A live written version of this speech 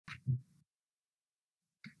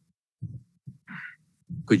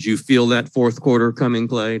Could you feel that fourth quarter coming,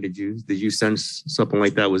 Klay? Did you sense something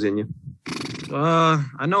like that was in you?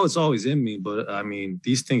 I know it's always in me, but I mean,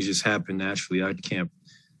 these things just happen naturally. I can't.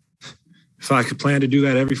 If I could plan to do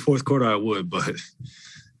that every fourth quarter, I would, but it's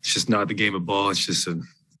just not the game of ball. It's just a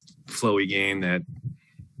flowy game that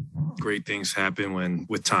great things happen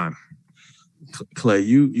with time. Klay,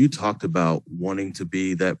 you talked about wanting to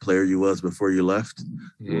be that player you was before you left.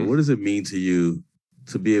 Well, what does it mean to you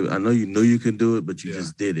to be able? I know you knew you could do it, but you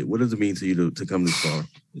just did it. What does it mean to you to come this far?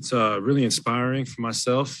 It's really inspiring for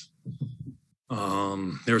myself.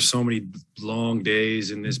 There are so many long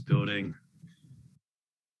days in this building,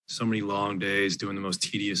 so many long days doing the most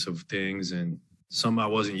tedious of things, and some I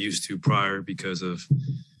wasn't used to prior because of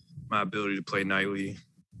my ability to play nightly.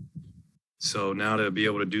 So now to be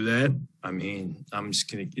able to do that, I mean,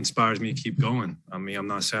 it inspires me to keep going. I mean, I'm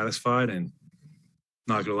not satisfied, and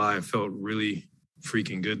not gonna lie, it felt really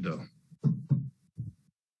freaking good though.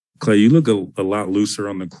 Klay, you look a lot looser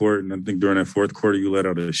on the court, and I think during that fourth quarter you let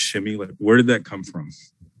out a shimmy. Like, where did that come from?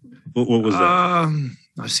 What was that?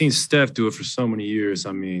 I've seen Steph do it for so many years.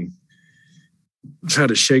 I mean, try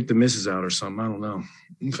to shake the misses out or something. I don't know.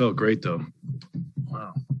 It felt great though.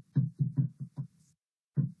 Wow,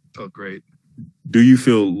 felt great. Do you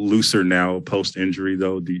feel looser now post-injury,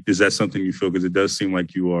 though? Is that something you feel? Because it does seem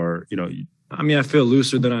like you are, I mean, I feel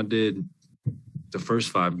looser than I did the first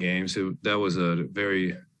 5 games. That was a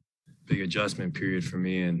very big adjustment period for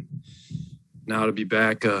me. And now to be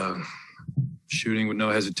back shooting with no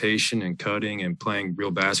hesitation and cutting and playing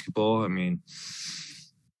real basketball, I mean,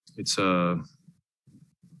 it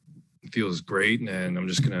feels great. And I'm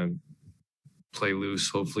just going to play loose,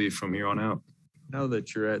 hopefully, from here on out. Now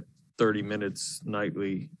that you're at 30 minutes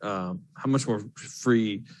nightly, how much more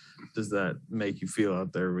free does that make you feel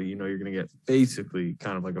out there where you know you're going to get basically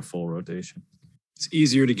kind of like a full rotation? It's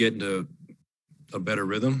easier to get into a better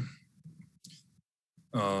rhythm.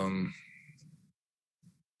 And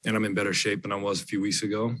I'm in better shape than I was a few weeks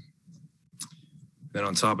ago. Then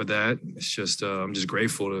on top of that, it's just I'm just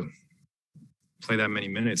grateful to play that many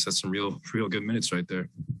minutes. That's some real good minutes right there.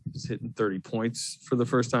 Just hitting 30 points for the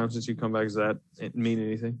first time since you come back. Does that mean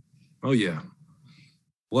anything? Oh, yeah.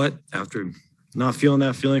 What? After not feeling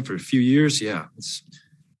that feeling for a few years? Yeah.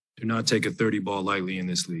 Do not take a 30 ball lightly in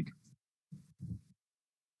this league.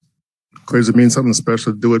 Klay, does it mean something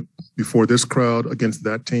special to do it before this crowd against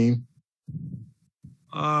that team?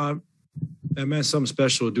 It meant something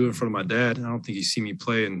special to do it in front of my dad. I don't think he's seen me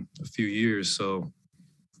play in a few years, so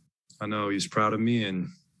I know he's proud of me, and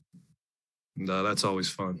that's always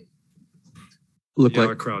fun.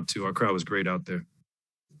 Our crowd, too. Our crowd was great out there.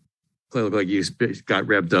 Klay, looked like you got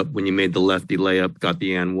revved up when you made the lefty layup, got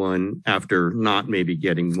the and one after not maybe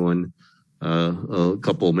getting one a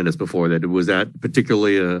couple of minutes before that. Was that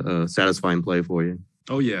particularly a satisfying play for you?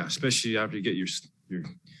 Oh, yeah, especially after you get your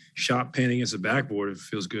shot pin against the backboard. It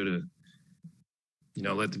feels good to,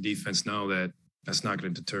 let the defense know that that's not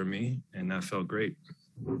going to deter me, and that felt great.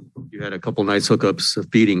 You had a couple nice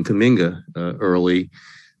hookups feeding Kuminga early.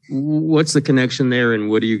 What's the connection there, and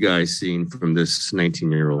what are you guys seeing from this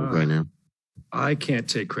 19-year-old right now? I can't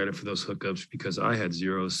take credit for those hookups because I had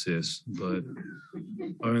 0 assists. But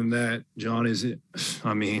other than that, John, isn't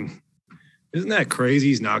that crazy?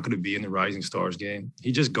 He's not going to be in the Rising Stars game.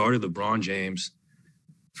 He just guarded LeBron James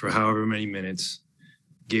for however many minutes,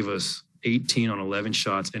 gave us 18 on 11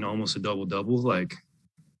 shots and almost a double-double. Like,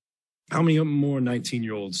 how many more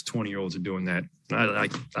 19-year-olds, 20-year-olds are doing that? I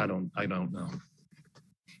don't know.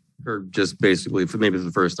 Or just basically, for maybe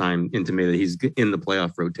the first time, intimated he's in the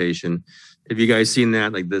playoff rotation. Have you guys seen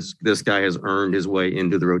that? Like, this guy has earned his way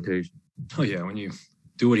into the rotation. Oh, yeah. When you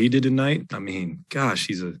do what he did tonight, I mean, gosh,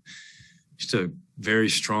 he's just a very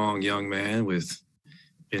strong young man with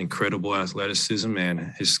incredible athleticism,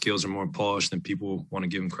 and his skills are more polished than people want to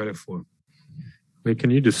give him credit for. Wait,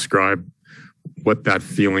 can you describe what that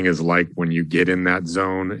feeling is like when you get in that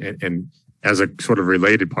zone? And as a sort of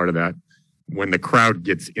related part of that, when the crowd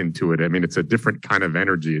gets into it, I mean, it's a different kind of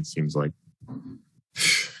energy, it seems like.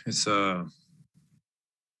 It's the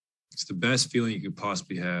best feeling you could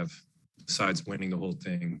possibly have besides winning the whole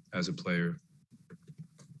thing as a player,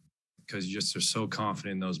 because you just are so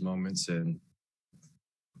confident in those moments, and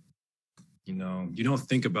you don't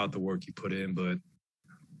think about the work you put in, but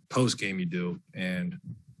post game you do, and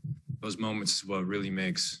those moments is what really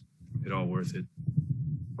makes it all worth it.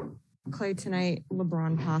 Klay, tonight,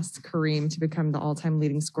 LeBron passed Kareem to become the all-time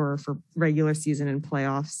leading scorer for regular season and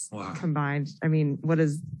playoffs combined. I mean, what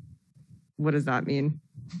does that mean?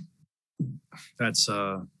 That's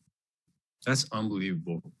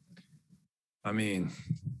unbelievable. I mean,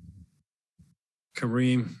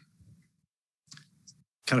 Kareem,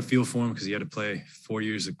 kind of feel for him because he had to play 4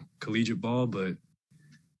 years of collegiate ball, but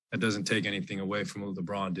that doesn't take anything away from what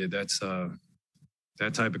LeBron did. That's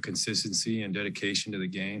that type of consistency and dedication to the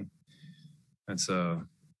game. That's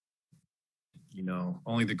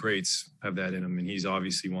only the greats have that in them, and he's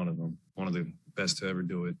obviously one of them, one of the best to ever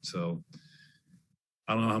do it. So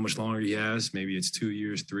I don't know how much longer he has. Maybe it's 2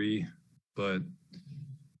 years, 3, but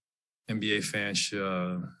NBA fans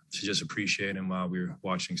should just appreciate him while we're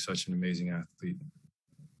watching such an amazing athlete.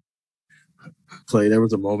 Klay, there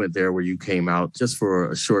was a moment there where you came out just for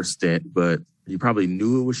a short stint, but you probably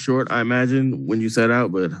knew it was short, I imagine, when you set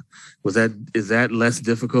out. But is that less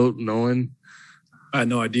difficult knowing? I had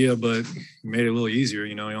no idea, but it made it a little easier.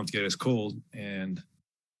 You don't have to get as cold, and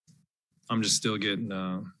I'm just still getting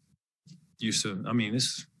used to. I mean,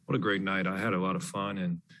 what a great night. I had a lot of fun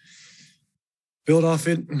and build off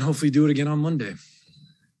it, and hopefully do it again on Monday.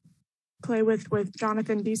 Klay, with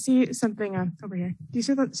Jonathan, do you see something over here? Do you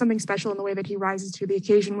see something special in the way that he rises to the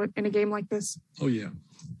occasion in a game like this? Oh yeah.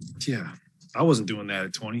 I wasn't doing that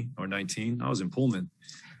at 20 or 19. I was in Pullman.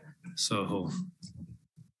 So,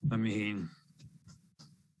 I mean,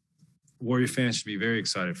 Warrior fans should be very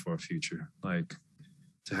excited for our future. Like,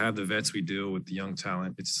 to have the vets we do with the young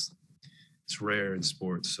talent, it's rare in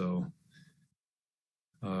sports. So,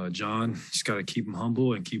 John, just got to keep him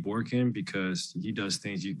humble and keep working because he does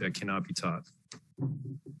things that cannot be taught.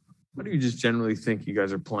 What do you just generally think you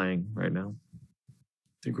guys are playing right now?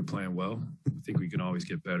 I think we're playing well. I think we can always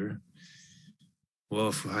get better.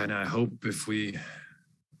 Well, and I hope if we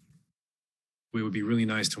would be really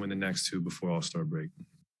nice to win the next 2 before All-Star break.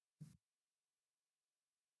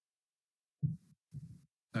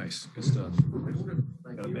 Nice. Good stuff.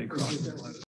 Got a big cross.